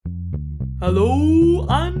Hello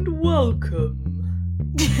and welcome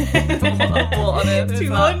what on earth is to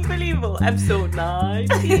that? Unbelievable episode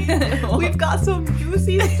 19. We've got some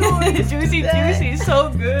juicy stories. Juicy, so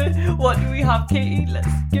good. What do we have, Katie? Let's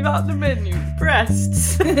give out the menu.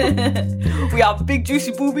 Breasts. We have big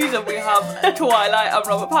juicy boobies and we have Twilight and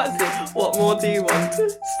Robert Pattinson. What more do you want?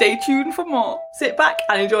 Stay tuned for more. Sit back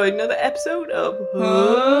and enjoy another episode of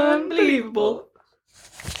Unbelievable.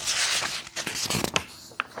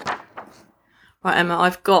 Right, Emma,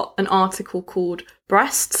 I've got an article called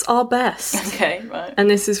Breasts Are Best. Okay, right. And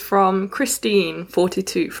this is from Christine,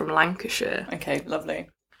 42, from Lancashire. Okay, lovely.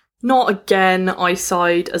 Not again, I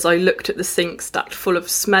sighed as I looked at the sink stacked full of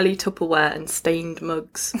smelly Tupperware and stained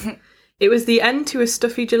mugs. It was the end to a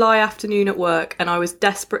stuffy July afternoon at work, and I was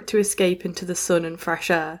desperate to escape into the sun and fresh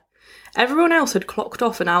air. Everyone else had clocked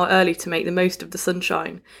off an hour early to make the most of the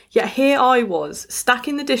sunshine, yet here I was,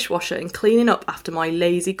 stacking the dishwasher and cleaning up after my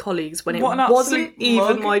lazy colleagues when it wasn't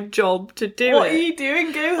even my job to do it. What are you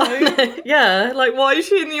doing? Go home. Yeah, like, why is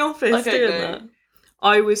she in the office I don't doing know. that?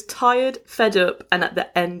 I was tired, fed up, and at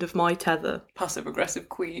the end of my tether. Passive-aggressive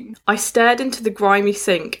queen. I stared into the grimy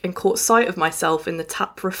sink and caught sight of myself in the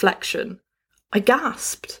tap reflection. I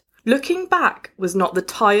gasped. Looking back was not the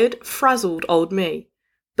tired, frazzled old me,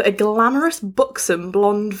 but a glamorous, buxom,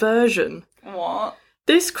 blonde version. What?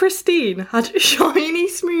 This Christine had shiny,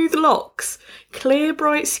 smooth locks, clear,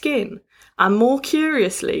 bright skin, and more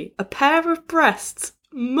curiously, a pair of breasts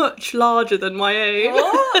much larger than my own.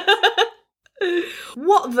 What?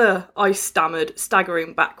 What the? I stammered,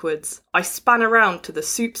 staggering backwards. I span around to the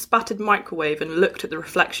soup-spattered microwave and looked at the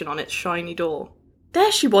reflection on its shiny door.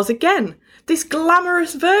 There she was again, this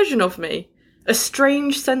glamorous version of me. A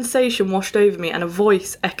strange sensation washed over me and a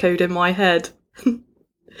voice echoed in my head.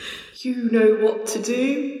 You know what to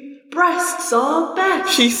do. Breasts are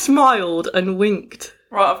best. She smiled and winked.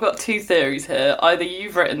 Right, I've got two theories here. Either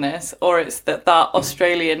you've written this, or it's that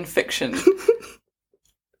Australian fiction.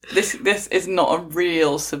 This is not a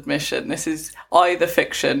real submission. This is either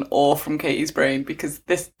fiction or from Katie's brain, because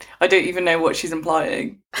this, I don't even know what she's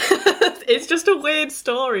implying. It's just a weird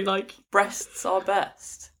story, like... Breasts are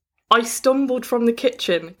best. I stumbled from the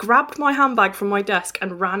kitchen, grabbed my handbag from my desk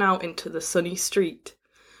and ran out into the sunny street.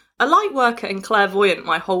 A light worker and clairvoyant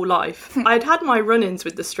my whole life, I'd had my run-ins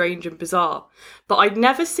with the strange and bizarre, but I'd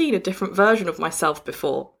never seen a different version of myself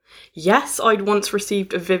before. Yes, I'd once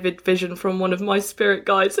received a vivid vision from one of my spirit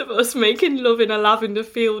guides of us making love in a lavender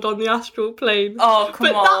field on the astral plane. Oh, come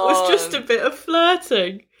on. But that was just a bit of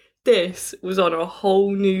flirting. This was on a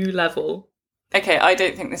whole new level. Okay, I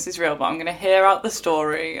don't think this is real, but I'm going to hear out the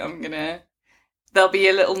story. There'll be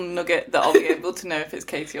a little nugget that I'll be able to know if it's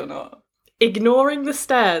Katie or not. Ignoring the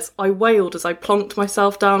stares, I wailed as I plonked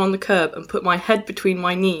myself down on the curb and put my head between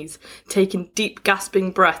my knees, taking deep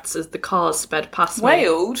gasping breaths as the cars sped past me.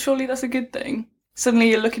 Wailed? Surely that's a good thing. Suddenly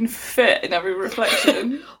you're looking fit in every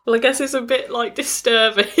reflection. Well, I guess it's a bit, like,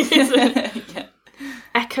 disturbing, isn't it? Yeah.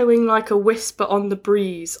 Echoing like a whisper on the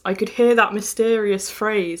breeze, I could hear that mysterious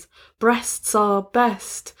phrase, breasts are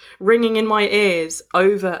best, ringing in my ears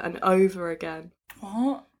over and over again.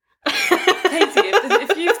 What? Katie,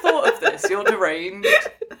 if you've thought of this, you're deranged.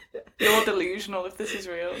 You're delusional if this is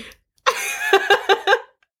real.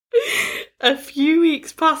 A few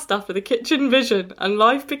weeks passed after the kitchen vision, and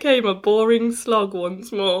life became a boring slog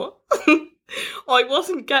once more. I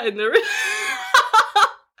wasn't getting the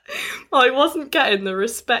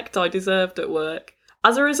respect I deserved at work.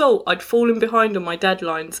 As a result, I'd fallen behind on my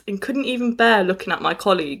deadlines and couldn't even bear looking at my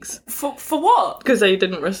colleagues. For what? Because they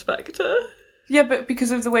didn't respect her. Yeah, but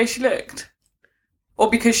because of the way she looked. Or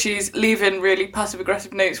because she's leaving really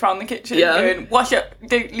passive-aggressive notes around the kitchen, going, wash up,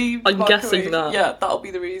 don't leave. I'm guessing that. Yeah, that'll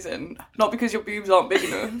be the reason. Not because your boobs aren't big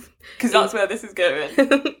enough. Because that's where this is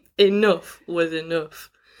going. Enough was enough.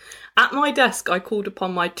 At my desk, I called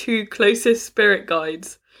upon my two closest spirit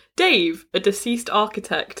guides. Dave, a deceased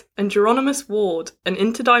architect, and Geronimus Ward, an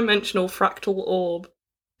interdimensional fractal orb.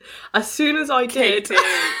 As soon as I did, Katie.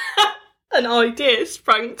 an idea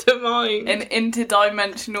sprang to mind. An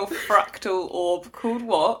interdimensional fractal orb called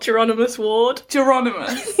what? Geronimus Ward.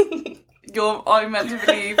 Geronimus. I'm meant to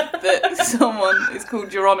believe that someone is called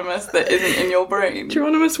Geronimus that isn't in your brain.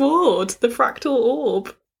 Geronimus Ward, the fractal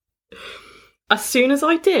orb. As soon as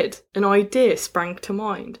I did, an idea sprang to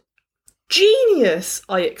mind. Genius!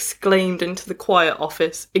 I exclaimed into the quiet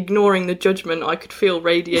office, ignoring the judgment I could feel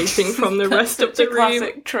radiating from the rest of the room.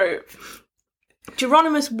 Classic trope.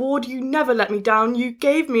 Geronimus Ward, you never let me down. You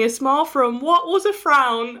gave me a smile from what was a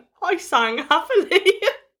frown. I sang happily.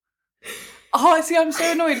 Oh, I see, I'm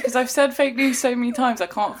so annoyed because I've said fake news so many times I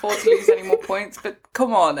can't afford to lose any more points, but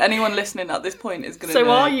come on, anyone listening at this point is going to know.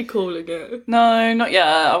 So are you calling it? No, not yet.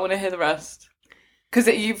 I want to hear the rest. Because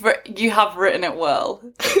you have written it well.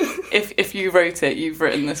 If you wrote it, you've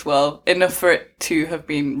written this well. Enough for it to have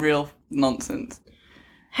been real nonsense.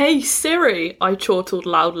 Hey Siri, I chortled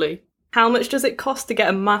loudly. How much does it cost to get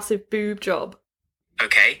a massive boob job?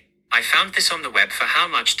 Okay, I found this on the web for how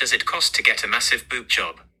much does it cost to get a massive boob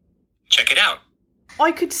job. Check it out.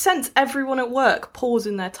 I could sense everyone at work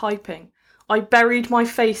pausing their typing. I buried my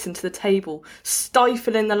face into the table,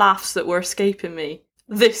 stifling the laughs that were escaping me.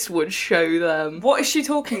 This would show them. What is she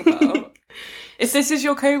talking about? If this is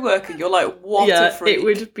your co-worker, you're like, what a freak. It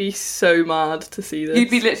would be so mad to see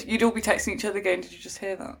this. You'd all be texting each other going, did you just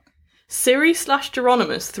hear that?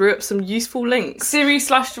 Siri/Geronimus threw up some useful links.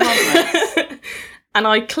 Siri/Geronimus. And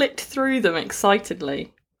I clicked through them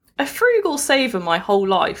excitedly. A frugal saver my whole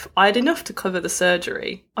life, I had enough to cover the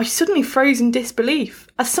surgery. I suddenly froze in disbelief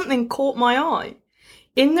as something caught my eye.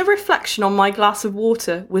 In the reflection on my glass of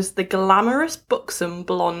water was the glamorous, buxom,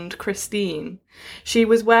 blonde Christine. She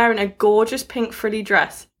was wearing a gorgeous pink frilly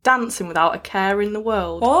dress, dancing without a care in the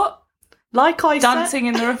world. What? Like I said... Dancing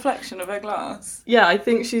in the reflection of her glass? Yeah, I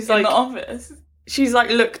think she's in the office? She's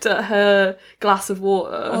looked at her glass of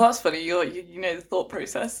water. Oh, that's funny. You know the thought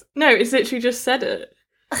process. No, it's literally just said it.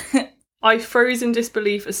 I froze in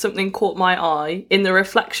disbelief as something caught my eye. In the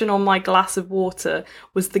reflection on my glass of water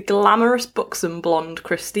was the glamorous, buxom, blonde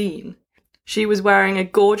Christine. She was wearing a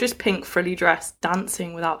gorgeous pink frilly dress,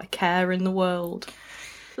 dancing without a care in the world.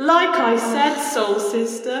 Like I said, soul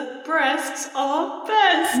sister, breasts are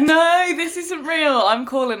best. No, this isn't real. I'm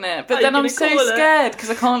calling it. But then I'm so scared because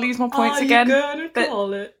I can't lose my points again. Are you going to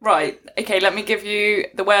call it? Right. Okay, let me give you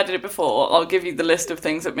the way I did it before. I'll give you the list of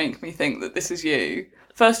things that make me think that this is you.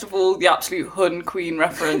 First of all, the absolute Hun Queen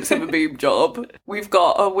reference of a boob job. We've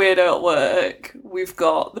got a weirdo at work. We've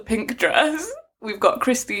got the pink dress. We've got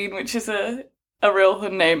Christine, which is a real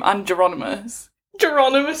Hun name, and Geronimus.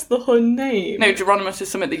 Geronimus, the Hun name? No, Geronimus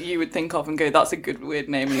is something that you would think of and go, that's a good weird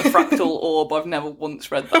name. And the fractal orb, I've never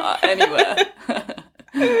once read that anywhere.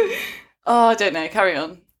 Oh, I don't know. Carry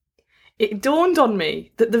on. It dawned on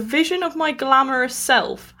me that the vision of my glamorous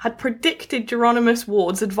self had predicted Geronimus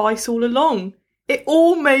Ward's advice all along. It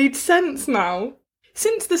all made sense now.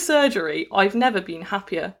 Since the surgery, I've never been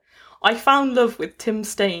happier. I found love with Tim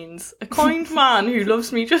Staines, a kind man who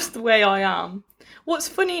loves me just the way I am. What's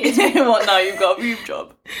funny is... What, now you've got a boob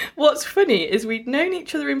job? What's funny is we'd known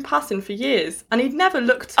each other in passing for years, and he'd never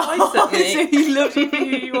looked twice at me. So he loves you for who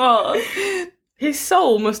you are. His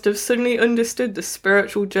soul must have suddenly understood the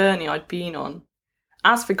spiritual journey I'd been on.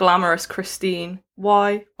 As for glamorous Christine,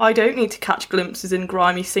 why, I don't need to catch glimpses in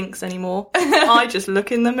grimy sinks anymore. I just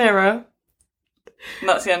look in the mirror. And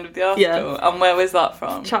that's the end of the article. Yeah. And where was that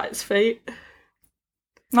from? Chat's fate.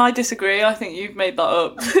 No, I disagree. I think you've made that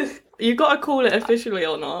up. You've got to call it officially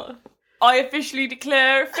or not. I officially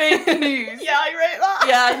declare fake news. Yeah, I wrote that.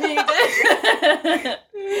 Yeah, I knew it.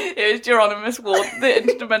 It was Geronimus Ward, the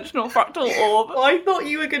interdimensional fractal orb. I thought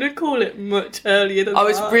you were going to call it much earlier than I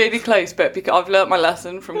was that. really close, but because I've learnt my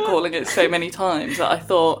lesson from calling it so many times that I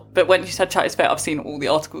thought... But when you said Chatter's Fate, I've seen all the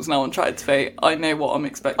articles now on Chatter's Fate. I know what I'm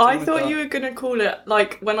expecting. I thought you were going to call it,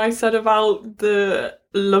 like, when I said about the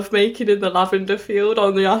lovemaking in the lavender field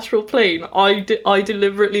on the astral plane, I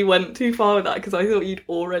deliberately went too far with that because I thought you'd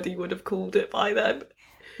already would have called it by then.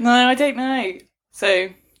 No, I don't know. So,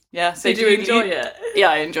 yeah. So Did you enjoy it? Yeah,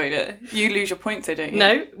 I enjoyed it. You lose your points, though, don't you?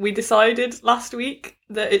 No, we decided last week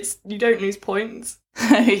that you don't lose points.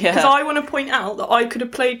 Yeah. Because I want to point out that I could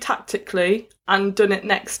have played tactically and done it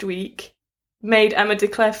next week, made Emma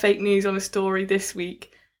declare fake news on a story this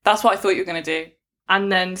week. That's what I thought you were going to do. And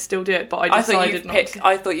then still do it, but I decided not to.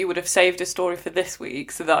 I thought you would have saved a story for this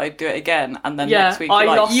week so that I'd do it again, and then next week you're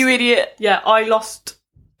like, you idiot! Yeah, I lost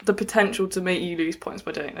the potential to make you lose points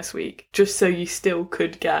by doing it this week, just so you still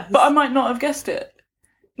could guess. But I might not have guessed it.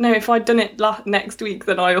 No, if I'd done it next week,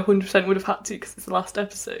 then I 100% would have had to, because it's the last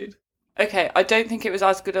episode. Okay, I don't think it was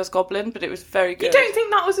as good as Goblin, but it was very good. You don't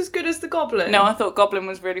think that was as good as the Goblin? No, I thought Goblin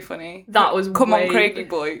was really funny. That was Come on, Craigie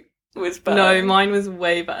boy was better. No, mine was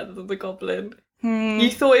way better than the Goblin. You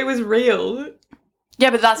thought it was real. Yeah,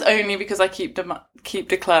 but that's only because I keep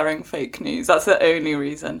declaring fake news. That's the only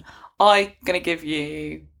reason. I'm going to give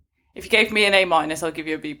you... If you gave me an A-, I'll give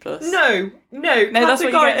you a B+. No, that's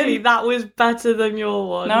what you're getting. That was better than your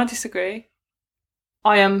one. No, I disagree.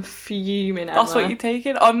 I am fuming, Emma. That's what you're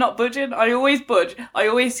taking? I'm not budging. I always budge. I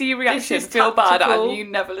always see your reaction, feel bad, and you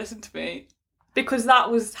never listen to me. Because that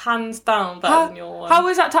was hands down better than your one. How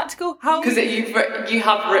is that tactical? Because you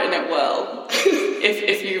have written it well.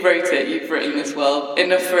 if you wrote it, you've written this well.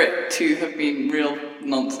 Enough for it to have been real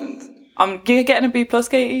nonsense. You're getting a B+,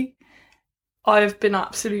 Katie? I've been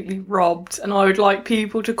absolutely robbed, and I would like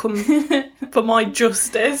people to come for my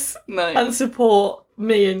justice and support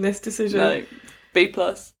me in this decision. No. B+.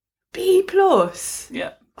 B+?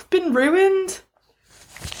 Yeah. I've been ruined.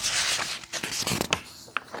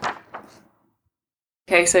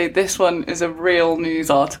 Okay, so this one is a real news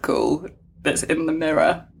article that's in the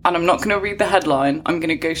Mirror. And I'm not going to read the headline. I'm going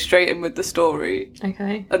to go straight in with the story.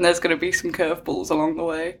 Okay. And there's going to be some curveballs along the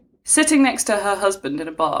way. Sitting next to her husband in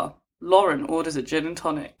a bar, Lauren orders a gin and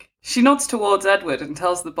tonic. She nods towards Edward and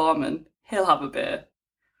tells the barman he'll have a beer.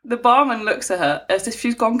 The barman looks at her as if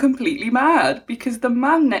she's gone completely mad because the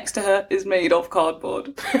man next to her is made of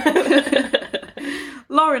cardboard.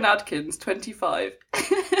 Lauren Adkins, 25,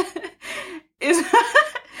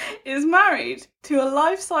 is married to a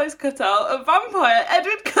life-size cutout of vampire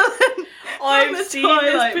Edward Cullen. I've seen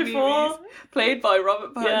this before. Movies, played by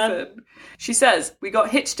Robert Pattinson. Yeah. She says, "We got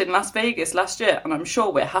hitched in Las Vegas last year and I'm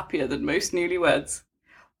sure we're happier than most newlyweds.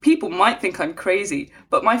 People might think I'm crazy,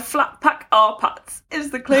 but my flat pack R-Pats is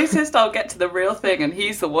the closest I'll get to the real thing and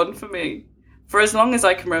he's the one for me. For as long as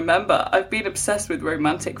I can remember, I've been obsessed with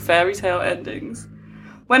romantic fairy tale endings.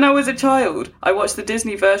 When I was a child, I watched the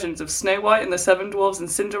Disney versions of Snow White and the Seven Dwarfs and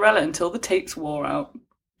Cinderella until the tapes wore out.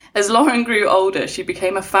 As Lauren grew older, she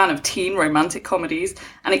became a fan of teen romantic comedies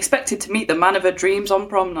and expected to meet the man of her dreams on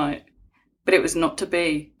prom night. But it was not to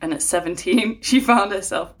be, and at 17, she found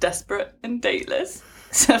herself desperate and dateless."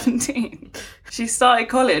 17. She started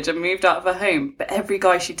college and moved out of her home, but every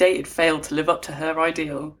guy she dated failed to live up to her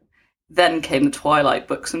ideal. Then came the Twilight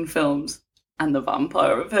books and films, and the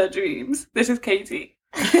vampire of her dreams. This is Katie.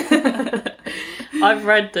 I've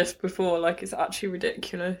read this before, like it's actually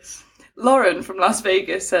ridiculous. Lauren from Las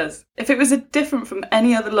Vegas says, "If it was different from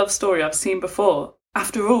any other love story I've seen before,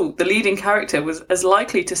 after all, the leading character was as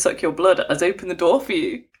likely to suck your blood as open the door for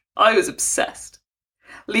you. I was obsessed.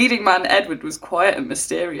 Leading man Edward was quiet and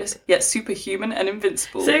mysterious, yet superhuman and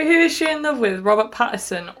invincible." So who is she in love with? Robert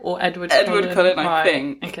Pattinson or Edward Cullen? Edward Cullen, I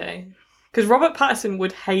think. Okay. Because Robert Pattinson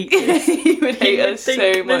would hate this. He would hate us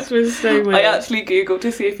so much. This was so weird. I actually Googled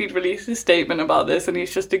to see if he'd released a statement about this and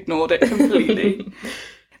he's just ignored it completely.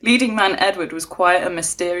 Leading man Edward was quiet and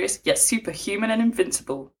mysterious, yet superhuman and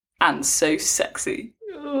invincible. And so sexy.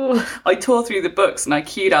 Ugh. I tore through the books and I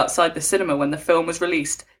queued outside the cinema when the film was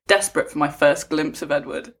released, desperate for my first glimpse of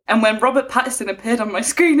Edward. And when Robert Pattinson appeared on my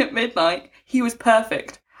screen at midnight, he was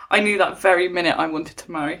perfect. I knew that very minute I wanted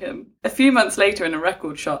to marry him. A few months later in a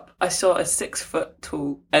record shop, I saw a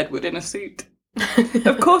 6-foot-tall Edward in a suit.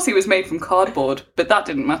 Of course he was made from cardboard, but that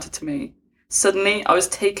didn't matter to me. Suddenly, I was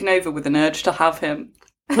taken over with an urge to have him.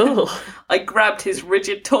 I grabbed his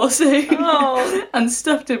rigid torso and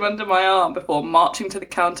stuffed him under my arm before marching to the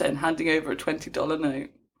counter and handing over a $20 note.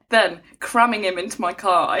 Then, cramming him into my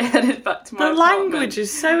car, I headed back to my apartment. The language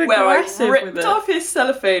is so aggressive where I ripped with it. off his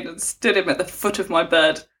cellophane and stood him at the foot of my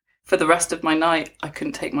bed. For the rest of my night, I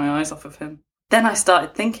couldn't take my eyes off of him. Then I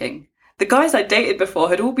started thinking, the guys I dated before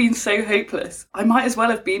had all been so hopeless. I might as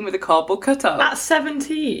well have been with a cardboard cutout. At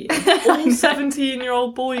 17. All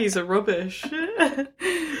 17-year-old boys are rubbish.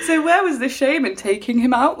 So where was the shame in taking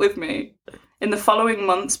him out with me? In the following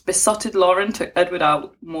months, besotted Lauren took Edward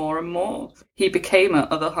out more and more. He became her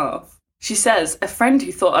other half. She says, a friend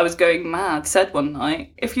who thought I was going mad said one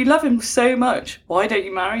night, "If you love him so much, why don't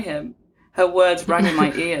you marry him?" Her words rang in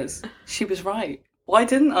my ears. She was right. Why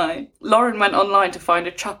didn't I? Lauren went online to find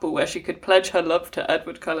a chapel where she could pledge her love to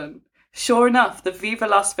Edward Cullen. Sure enough, the Viva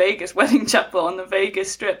Las Vegas wedding chapel on the Vegas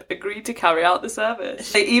Strip agreed to carry out the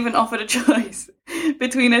service. They even offered a choice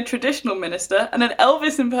between a traditional minister and an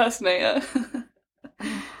Elvis impersonator.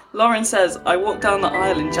 Lauren says, I walked down the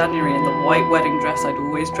aisle in January in the white wedding dress I'd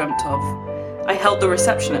always dreamt of. I held the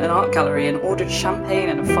reception at an art gallery and ordered champagne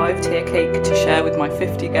and a 5-tier cake to share with my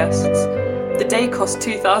 50 guests. The day cost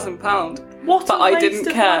 £2,000. What but a waste I didn't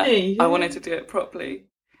of care. money. I wanted to do it properly.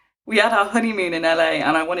 We had our honeymoon in LA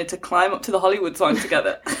and I wanted to climb up to the Hollywood sign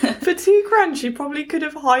together. For £2,000, she probably could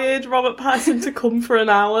have hired Robert Pattinson to come for an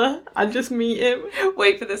hour and just meet him.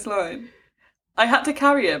 Wait for this line. I had to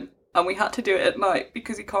carry him and we had to do it at night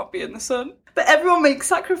because he can't be in the sun. But everyone makes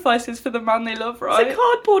sacrifices for the man they love, right? It's a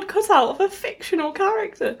cardboard cutout of a fictional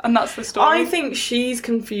character. And that's the story. I think she's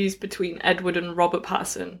confused between Edward and Robert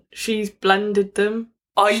Pattinson. She's blended them.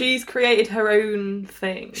 She's created her own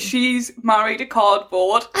thing. She's married a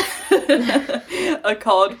cardboard. A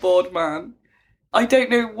cardboard man. I don't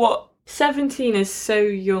know what... 17 is so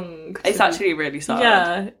young. It's actually really sad.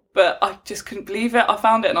 Yeah. But I just couldn't believe it. I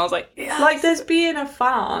found it and I was like, yes! Like, there's being a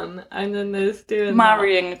fan, and then there's doing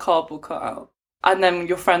marrying a cardboard cutout. And then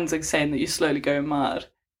your friends are saying that you're slowly going mad.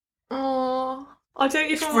 Oh, I don't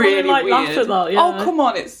even It's want really to, like, weird. laugh at that, yeah. Oh, come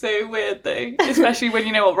on, it's so weird, though. Especially when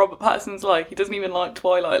you know what Robert Pattinson's like. He doesn't even like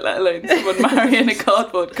Twilight, let alone someone marrying a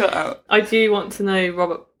cardboard cutout. I do want to know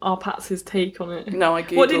Robert R. Pat's take on it. No, I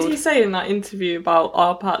googled. What did he say in that interview about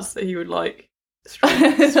R. Pat's that he would, like,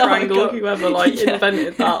 strangle whoever, like,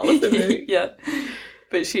 invented that or something? Yeah.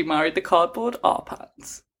 But she married the cardboard R.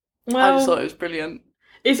 Pats. Well, I just thought it was brilliant.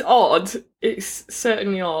 it's odd. It's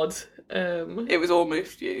certainly odd. It was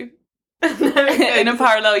almost you. No, In a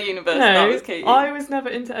parallel universe, that was Katie. I was never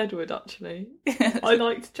into Edward, actually. I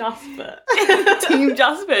liked Jasper. Team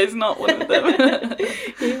Jasper is not one of them.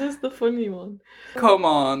 He was the funny one. Come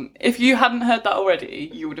on. If you hadn't heard that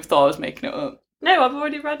already, you would have thought I was making it up. No, I've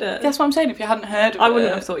already read it. That's what I'm saying. If you hadn't heard of it... I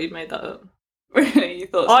wouldn't have thought you'd made that up. Really? You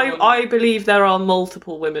thought someone... I believe there are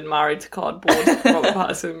multiple women married to cardboard Robert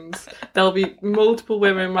Pattinson's. There'll be multiple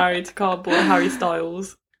women married to cardboard Harry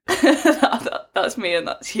Styles. That's me and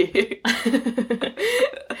that's you.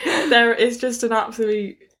 There is just an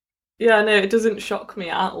absolute... Yeah, no, it doesn't shock me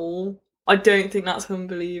at all. I don't think that's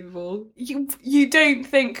unbelievable. You don't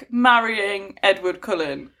think marrying Edward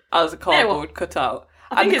Cullen as a cardboard cutout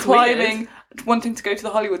I think and it's climbing, wanting to go to the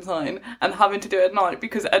Hollywood sign and having to do it at night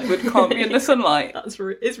because Edward can't be in the sunlight.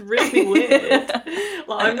 It's really weird.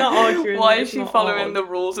 Like, I'm not arguing. Why that is it's she not following odd. the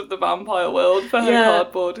rules of the vampire world for her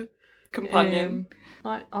cardboard companion?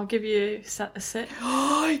 Right, I'll give you a 6. You're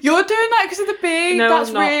doing that because of the bee? No, that's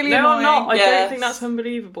I'm not. really No, annoying. I'm not. I Yes. don't think that's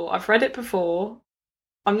unbelievable. I've read it before.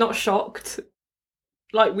 I'm not shocked.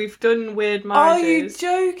 Like, we've done weird Are you marriages.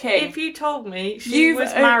 joking? If you told me she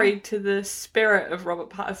was married to the spirit of Robert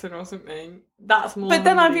Pattinson or something, that's more. But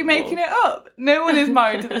then I'd be unbelievable. making it up. No one is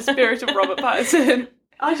married to the spirit of Robert Pattinson.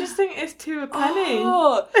 I just think it's to a penny.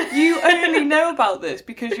 Oh, you only know about this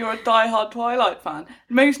because you're a diehard Twilight fan.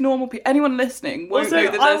 Most normal people, anyone listening, won't Also,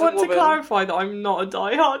 know that I there's want a woman. to clarify that I'm not a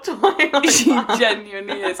diehard Twilight She fan.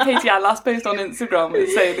 genuinely is. Katie, our last post on Instagram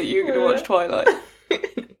was saying that you're going to watch Twilight.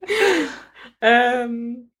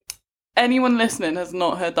 Anyone listening has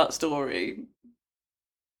not heard that story.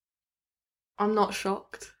 I'm not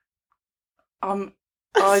shocked.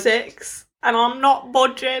 I 6, and I'm not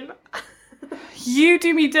budging. You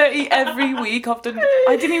do me dirty every week. Often,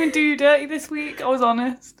 I didn't even do you dirty this week. I was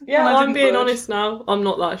honest. Yeah, And I I'm didn't being budge. honest now. I'm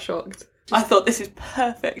not that shocked. I thought this is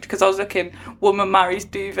perfect because I was looking. Woman marries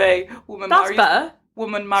duvet. That's better.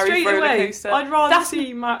 Woman marries Straight roller away. coaster. I'd rather That's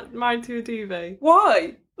see married to a duvet.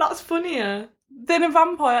 why That's funnier. then a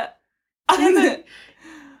vampire. It's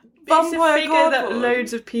a Vampire figure that cardboard.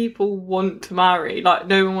 loads of people want to marry. Like,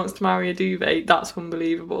 no one wants to marry a duvet. That's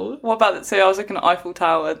unbelievable. What about that? So I was looking at Eiffel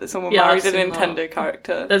Tower that someone Yeah, married I've a seen Nintendo that.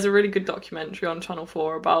 character. There's a really good documentary on Channel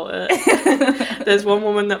 4 about it. There's one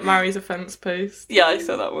woman that marries a fence post. Yeah, I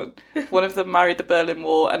saw that one. One of them married the Berlin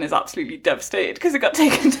Wall and is absolutely devastated because it got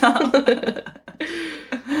taken down.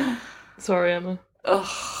 Sorry, Emma. Ugh.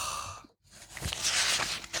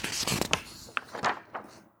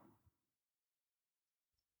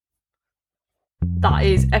 That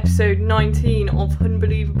is episode 19 of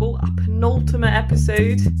Unbelievable, a penultimate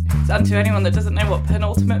episode. And to anyone that doesn't know what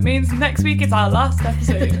penultimate means, next week is our last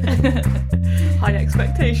episode. High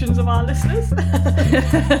expectations of our listeners.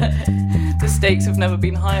 The stakes have never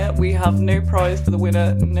been higher. We have no prize for the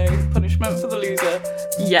winner, no punishment for the loser.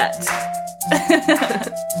 Yet.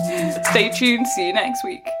 Stay tuned. See you next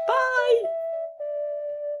week.